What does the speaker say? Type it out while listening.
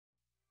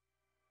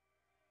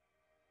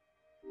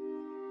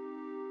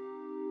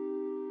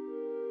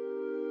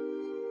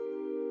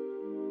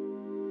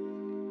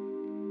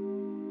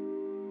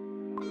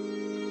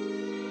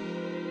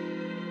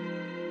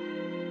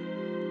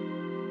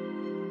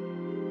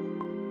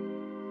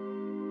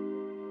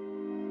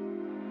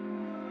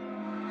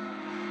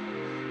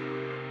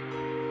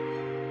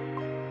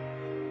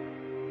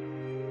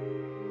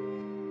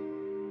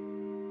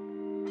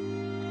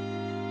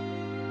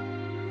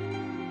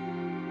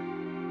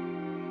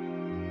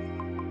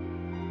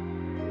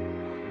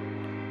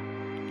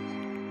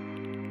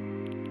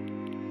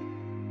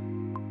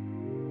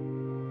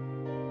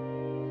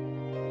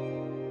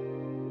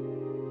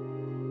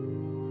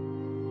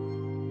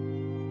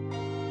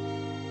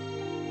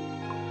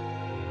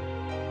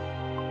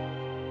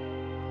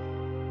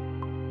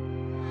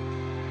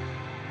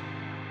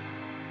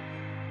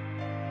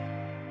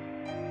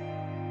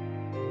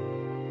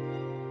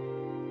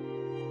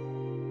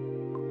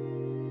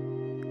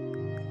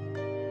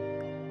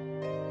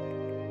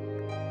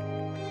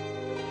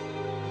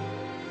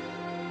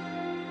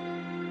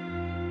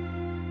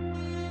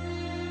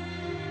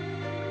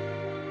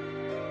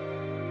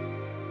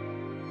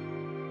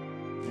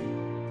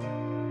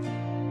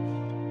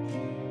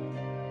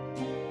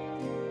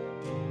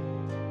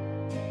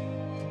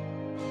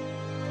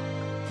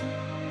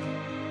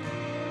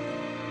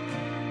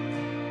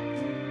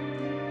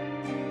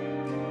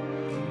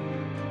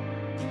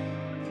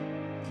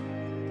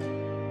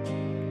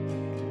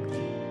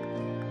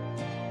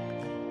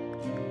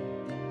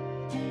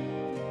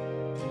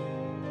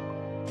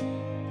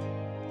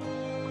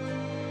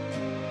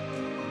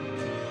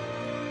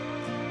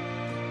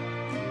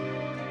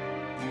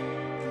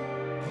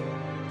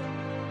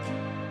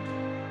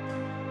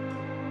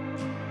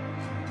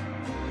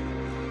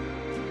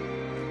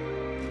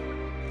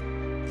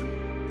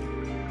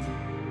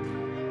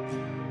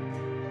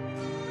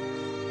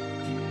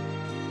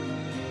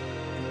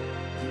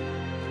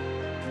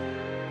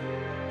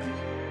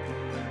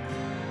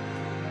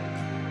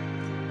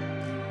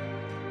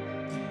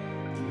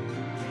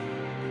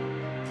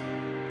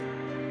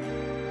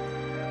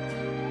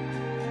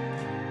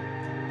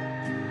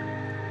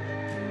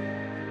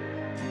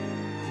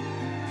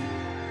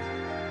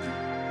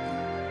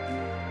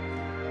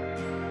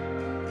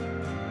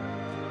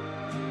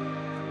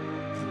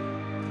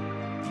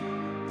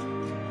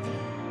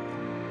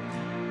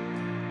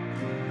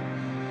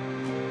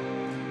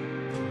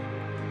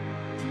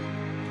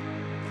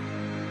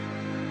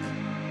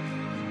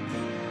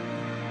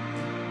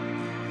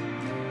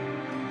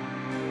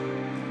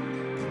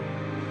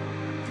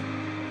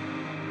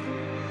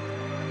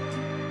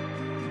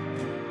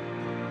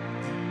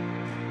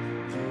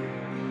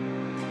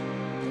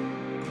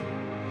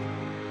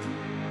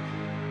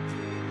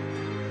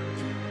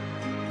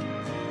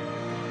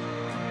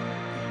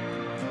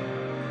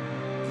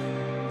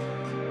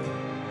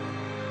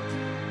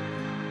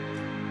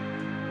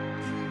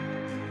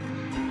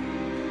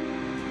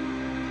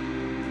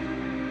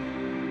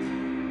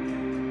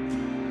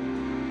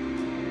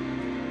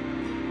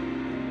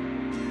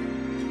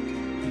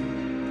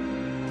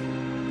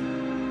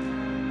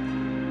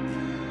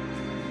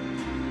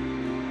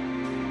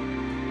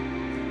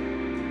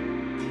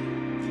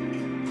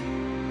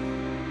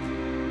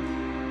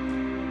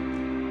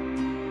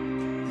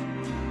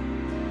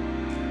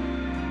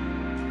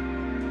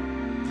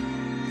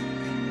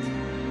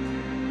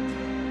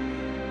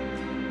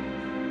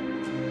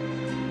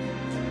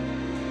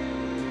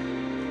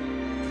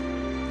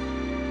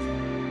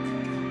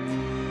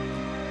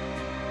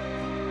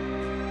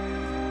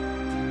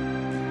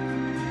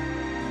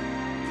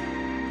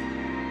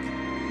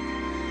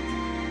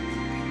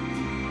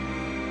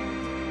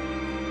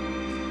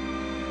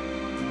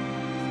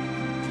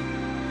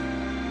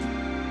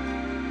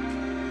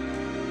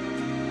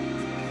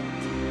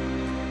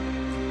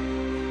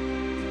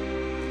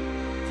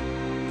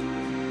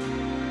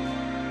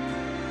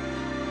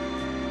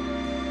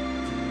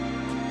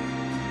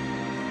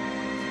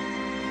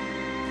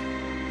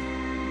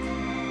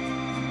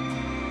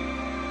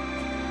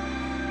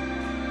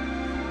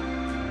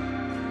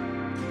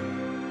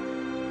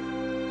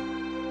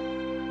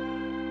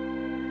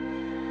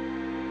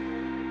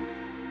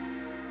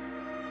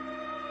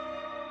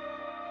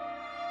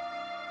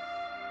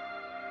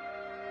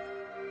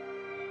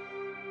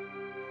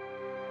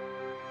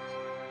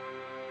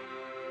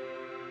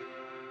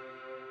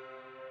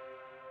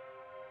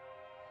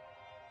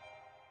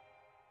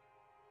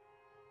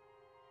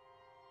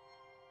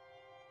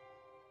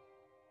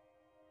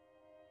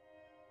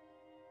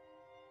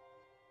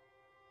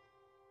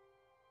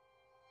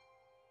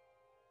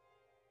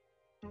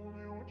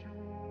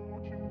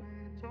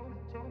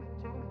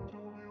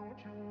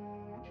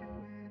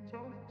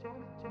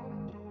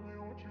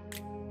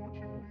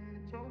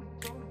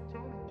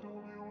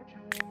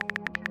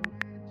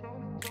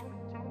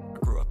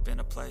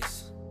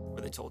place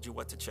where they told you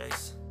what to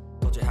chase,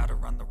 told you how to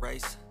run the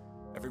race.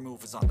 Every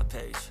move was on the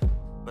page,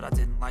 but I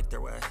didn't like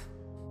their way.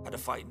 Had to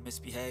fight and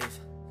misbehave,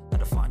 had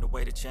to find a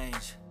way to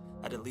change,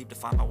 had to leave to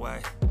find my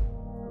way.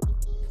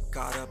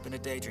 Caught up in a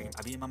daydream,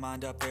 I beat my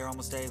mind up there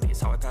almost daily. It's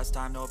how I pass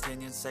time, no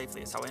opinions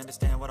safely. It's how I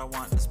understand what I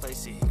want in this place,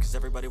 see. Cause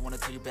everybody wanna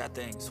tell you bad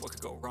things, what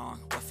could go wrong,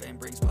 what fame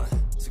brings. But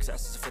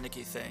success is a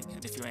finicky thing,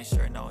 and if you ain't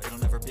sure, no, it'll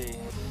never be.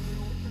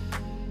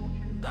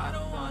 I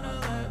don't wanna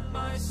let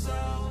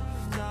myself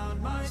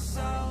down,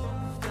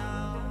 myself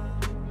down.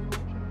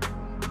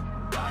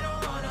 I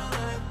don't wanna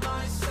let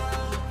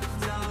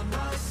myself down,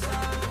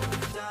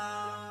 myself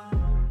down.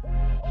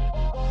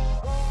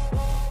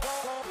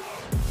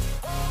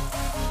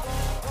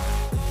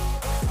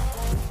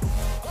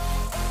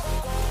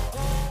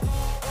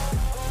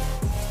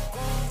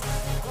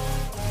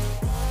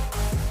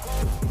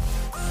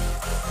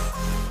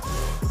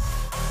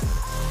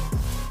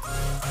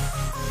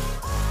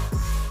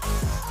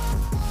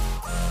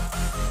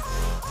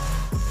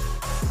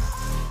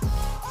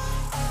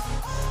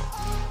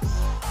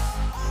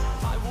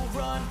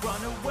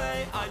 Run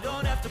away, I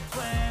don't have to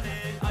plan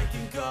it. I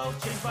can go,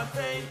 change my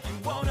fate, you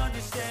won't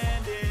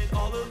understand it.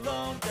 All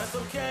alone, that's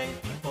okay,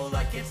 people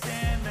I can't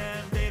stand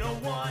them. They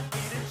don't want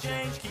me to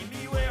change, keep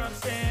me where I'm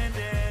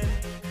standing.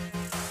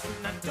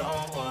 And I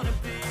don't wanna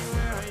be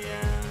where I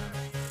am,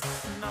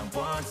 and I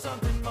want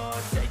something more,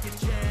 take a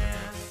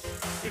chance.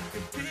 It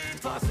could be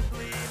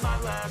possibly my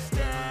last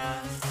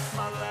dance,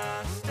 my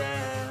last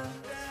dance.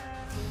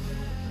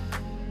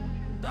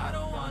 I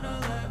don't wanna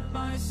let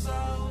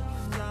myself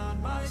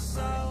down,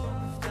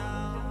 myself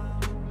down.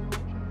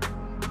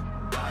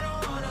 I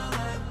don't wanna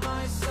let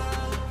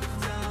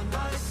myself down,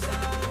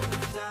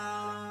 myself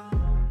down.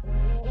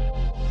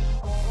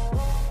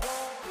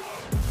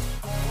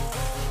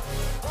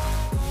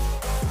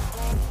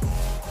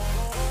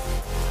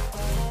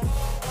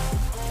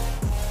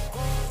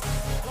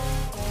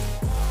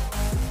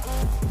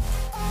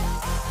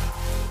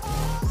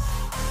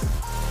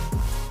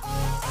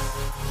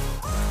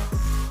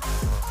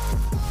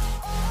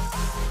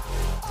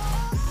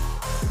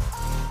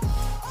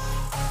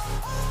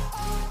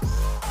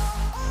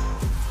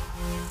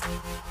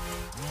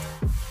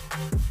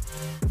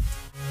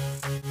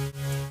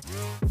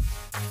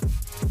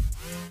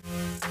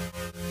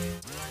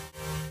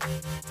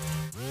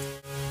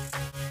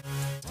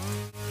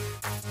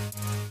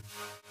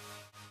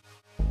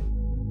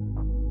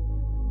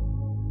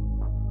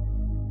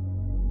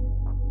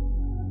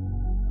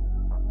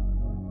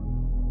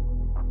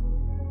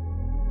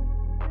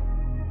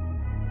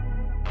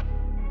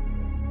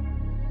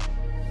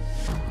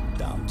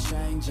 I'm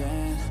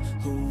changing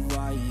who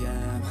I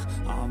am,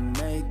 I'm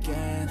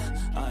making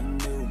a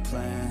new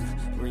plan,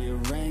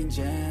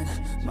 rearranging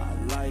my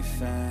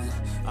life and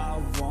I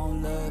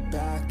won't look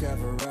back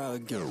ever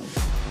again.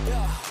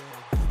 Yeah,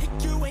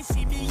 you ain't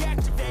see me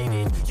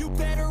activated, you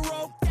better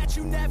hope that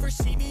you never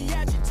see me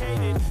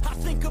agitated. I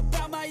think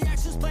about my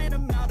actions, plan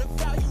them out,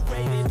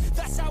 evaluated.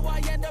 That's how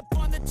I end up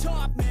on the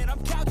top, man,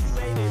 I'm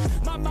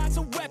calculated. My mind's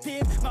a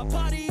weapon, my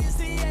body is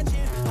the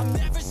engine. I'm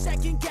never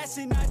second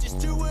guessing, I just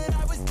do what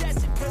I was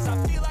destined. Cause I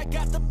feel I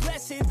got the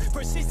blessing,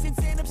 persistence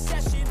and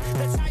obsession.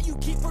 That's how you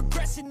keep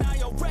progressing,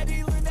 I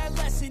already learned that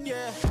lesson,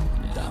 yeah.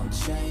 I'm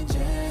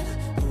changing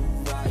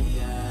who I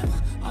am,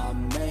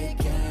 I'm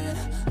making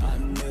a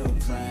new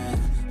plan,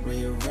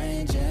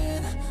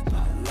 rearranging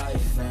my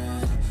life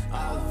and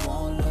I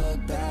won't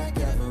look back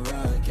ever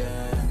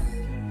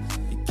again.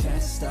 You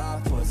can't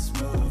stop what's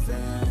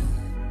moving,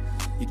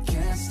 you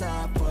can't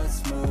stop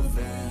what's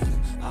moving.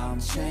 I'm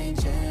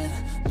changing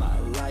my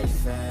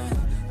life and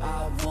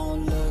I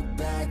won't look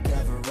back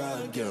ever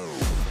again.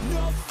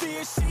 No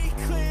fear, see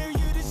clear,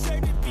 you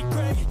deserve to be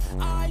great.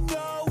 I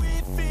know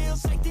it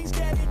feels like things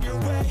get in your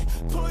way.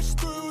 Push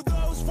through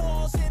those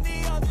walls and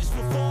the others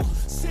will fall.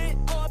 Sit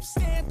up,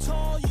 stand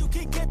tall, you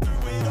can get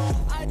through it all.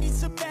 I need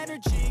some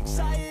energy,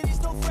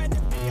 anxiety's no friend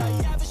to me. I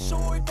have a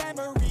short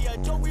memory, I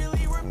don't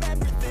really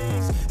remember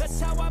things. That's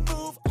how I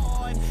move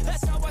on,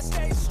 that's how I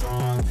stay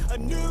strong. A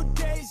new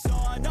day's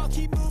on, I'll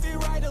keep moving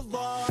right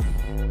along.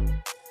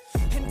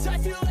 And I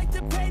feel like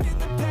the pain in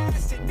the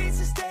past, it needs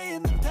to stay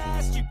in the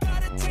past. You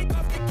gotta take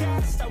off the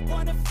cast. I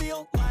wanna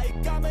feel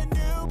like I'm a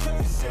new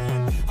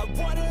person. I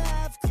wanna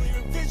have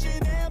clear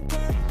vision and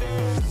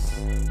purpose.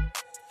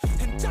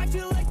 And I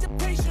feel like the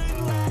pain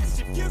shouldn't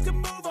last. If you can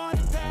move on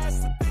and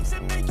past the things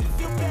that make you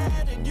feel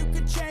bad, and you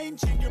can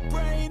change in your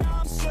brain,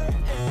 I'm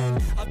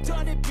certain. I've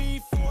done it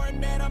before and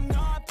man, I'm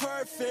not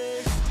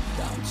perfect.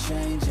 I'm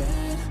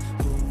changing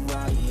who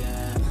I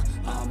am,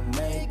 I'm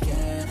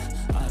making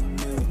a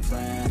new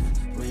plan,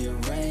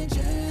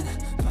 rearranging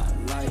my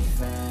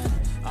life and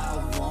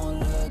I won't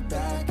look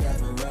back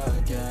ever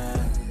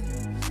again.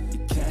 You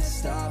can't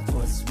stop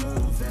what's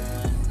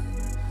moving,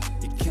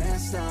 you can't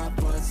stop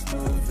what's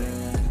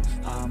moving.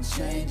 I'm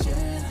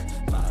changing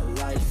my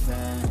life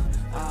and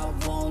I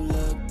won't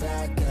look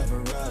back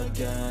ever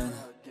again.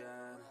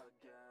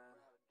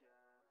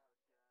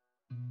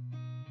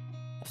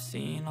 I've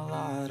seen a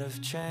lot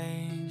of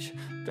change,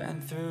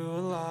 been through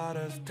a lot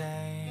of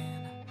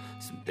pain.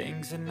 Some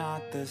things are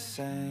not the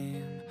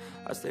same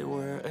as they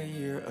were a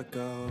year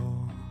ago,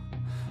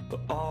 but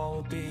all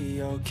will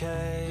be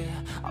okay.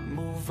 I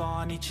move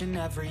on each and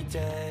every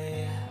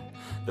day.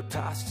 The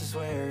past is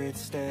where it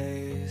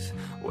stays,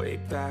 way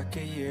back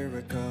a year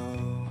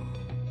ago.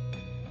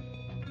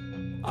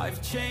 I've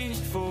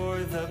changed for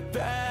the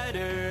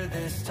better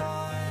this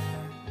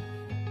time.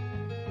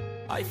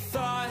 I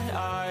thought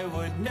I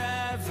would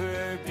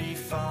never be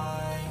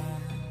fine.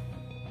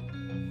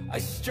 I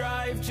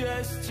strive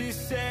just to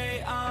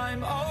say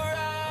I'm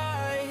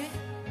alright,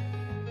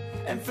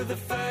 and for the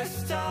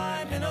first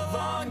time in a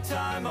long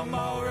time I'm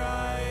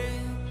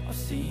alright. I've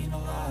seen a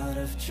lot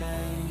of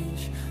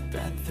change,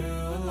 been through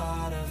a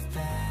lot of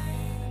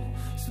pain.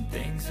 Some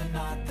things are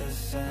not the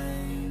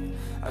same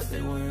as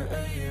they were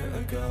a year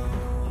ago,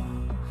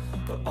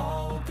 but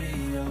all will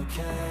be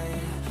okay.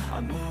 I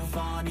move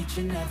on each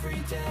and every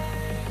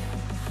day.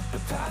 The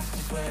past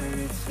is where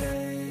it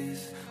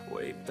stays,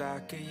 way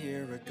back a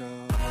year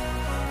ago.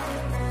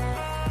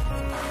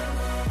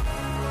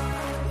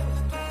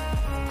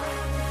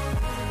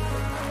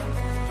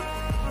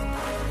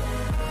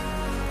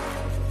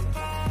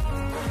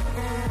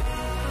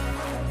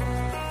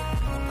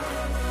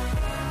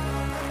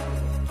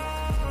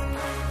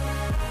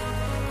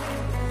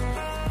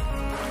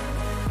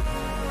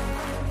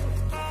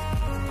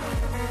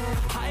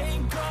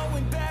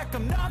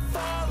 I'm not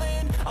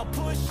falling, I'll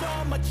push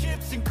all my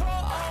chips and call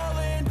all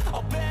in.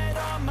 I'll bet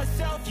on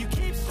myself, you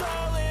keep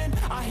stalling.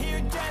 I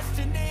hear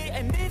destiny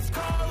and it's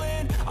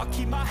calling. I'll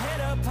keep my head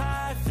up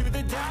high through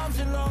the downs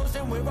and lows,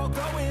 and where I'll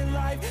go in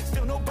life,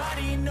 still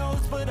nobody knows.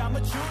 But I'ma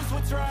choose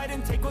what's right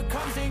and take what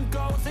comes and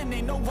goes, and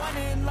ain't no one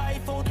in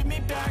life holding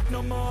me back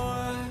no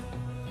more.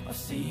 I've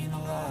seen a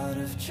lot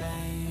of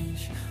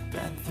change,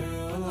 been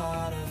through a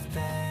lot of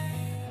pain.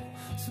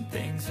 Some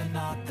things are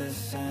not the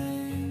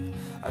same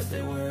as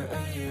they were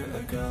a year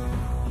ago,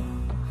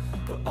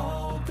 but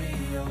all will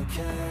be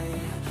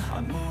okay.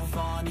 I move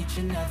on each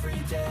and every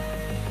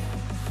day.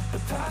 The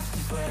past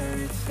is where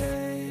it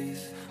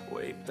stays,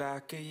 way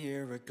back a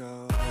year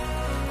ago.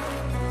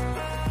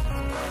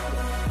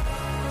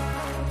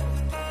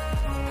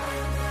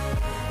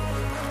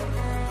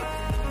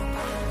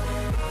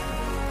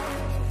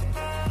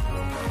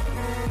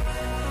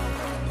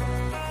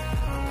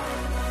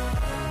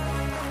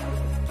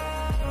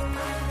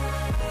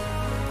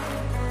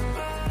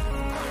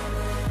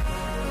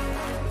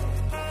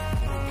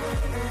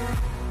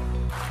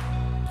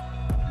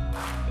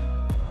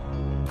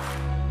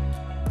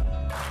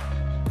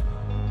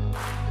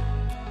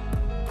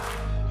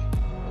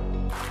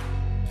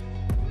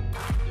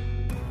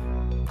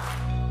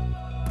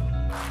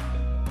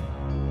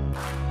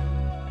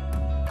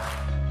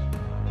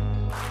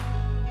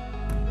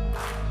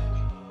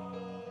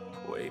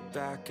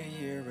 Back a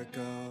year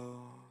ago.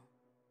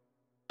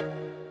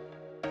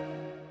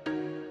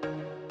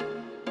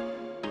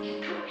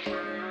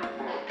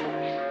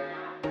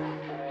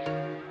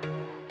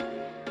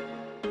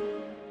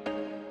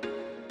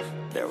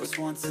 There was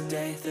once a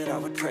day that I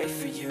would pray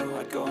for you.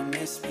 I'd go and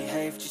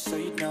misbehave just so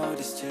you'd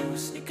notice too.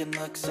 Sneaking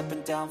looks up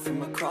and down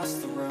from across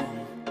the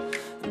room.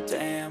 And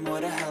damn,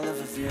 what a hell of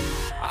a view.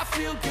 I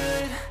feel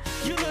good,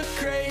 you look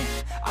great,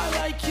 I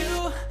like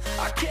you,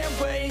 I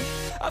can't wait.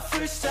 A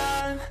first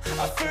time,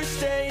 a first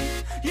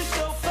date, you're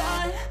so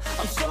fine,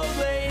 I'm so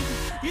late.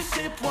 You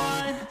sip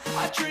wine,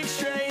 I drink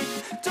straight,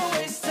 don't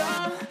waste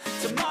time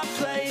to my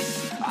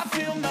place. I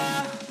feel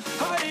my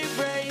heart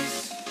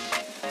erase,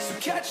 so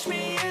catch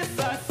me if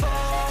I fall.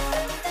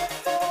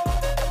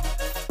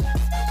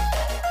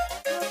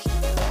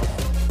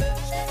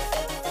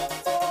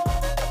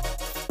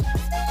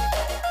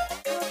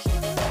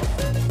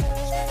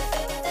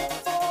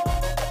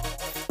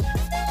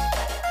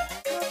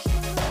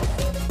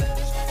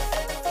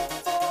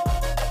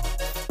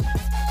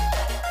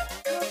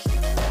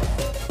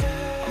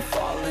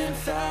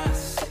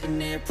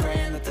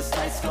 Praying that this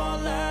night's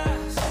gonna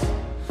last.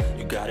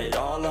 You got it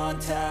all on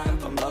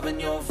tap, I'm loving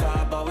your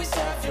vibe, always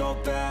have your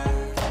back.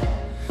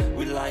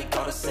 We like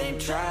all the same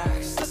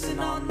tracks, listen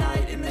all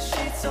night in the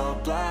sheets all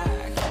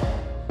black.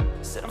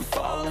 Said I'm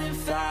falling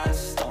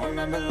fast, don't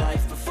remember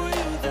life before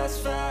you, that's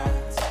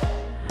fact.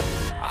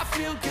 I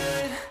feel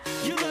good,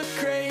 you look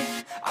great,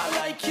 I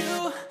like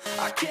you,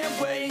 I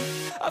can't wait.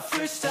 A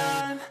first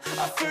time,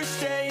 a first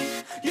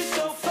date, you're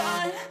so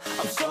fine,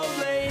 I'm so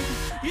late.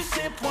 You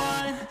sip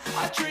wine,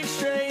 I drink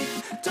straight,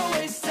 don't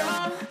waste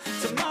time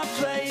to my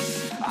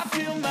place. I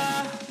feel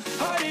my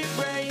heart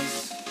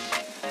erase,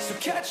 so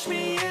catch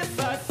me if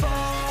I fall.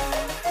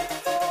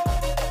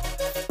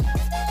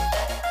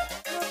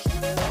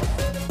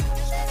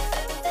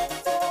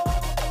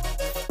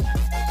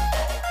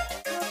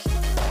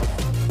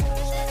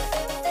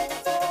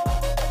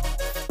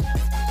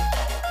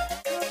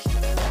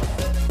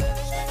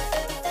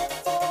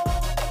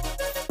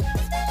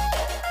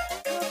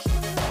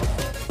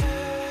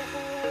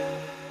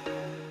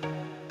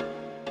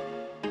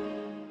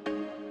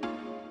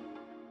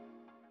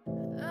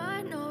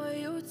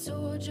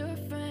 Told your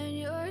friend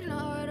you're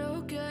not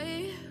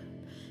okay,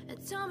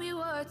 and tell me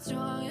what's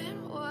wrong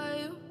and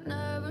why you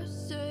never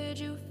say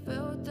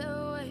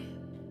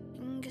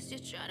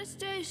to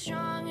stay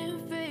strong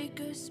and fake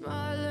a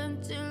smile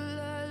until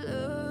I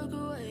look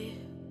away.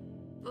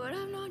 But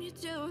I've known you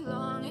too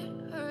long,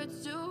 it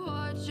hurts to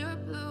watch your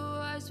blue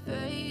eyes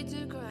fade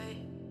to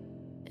gray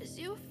as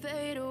you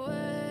fade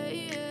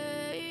away,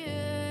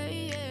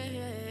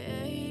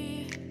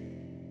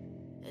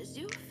 as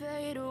you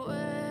fade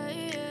away.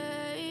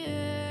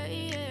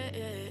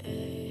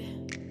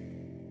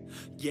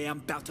 Yeah, I'm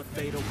about to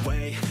fade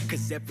away,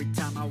 cause every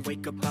time I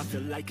wake up I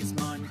feel like it's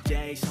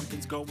Monday.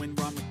 Something's going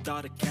wrong with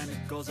all the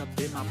chemicals up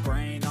in my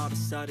brain. All of a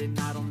sudden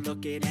I don't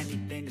look at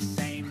anything the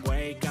same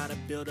way. Got a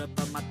buildup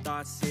of my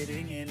thoughts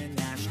sitting in an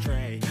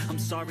ashtray. I'm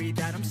sorry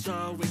that I'm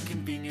so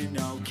inconvenient,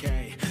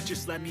 okay.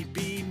 Just let me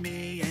be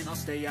me and I'll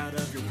stay out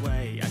of your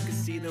way. I can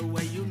see the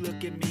way you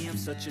look at me, I'm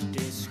such a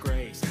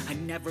disgrace. I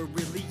never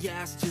really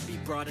asked to be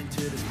brought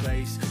into this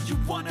place. You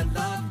wanna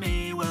love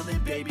me? Well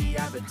then baby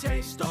I have a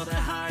taste. All the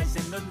highs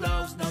and the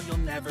lows, no you'll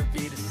never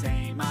be the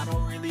same. I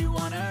don't really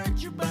wanna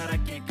hurt you but I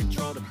can't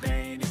control the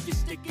pain. If you're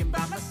sticking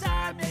by my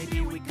side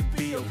maybe we could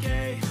be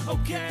okay.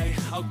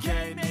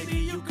 Okay, maybe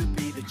you could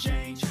be the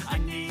change I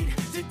need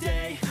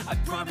today. I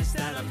promise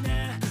that I've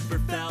never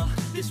felt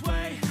this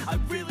way. I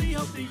really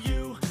hope that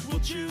you will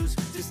choose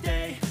to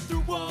stay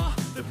through all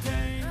the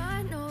pain.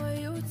 I know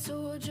you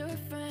told your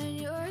friend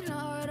you're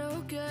not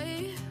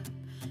okay,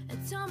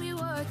 and tell me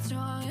what's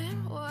wrong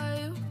and why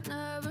you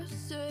never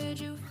said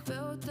you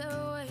felt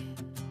that way.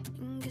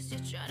 Guess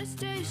you're trying to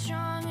stay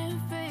strong and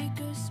fake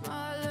a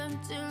smile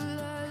until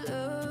I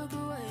look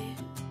away.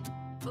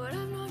 But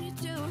I've known you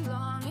too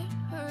long, it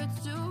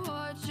hurts to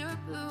watch your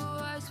blue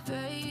eyes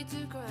fade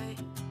to gray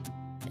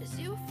as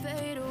you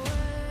fade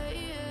away.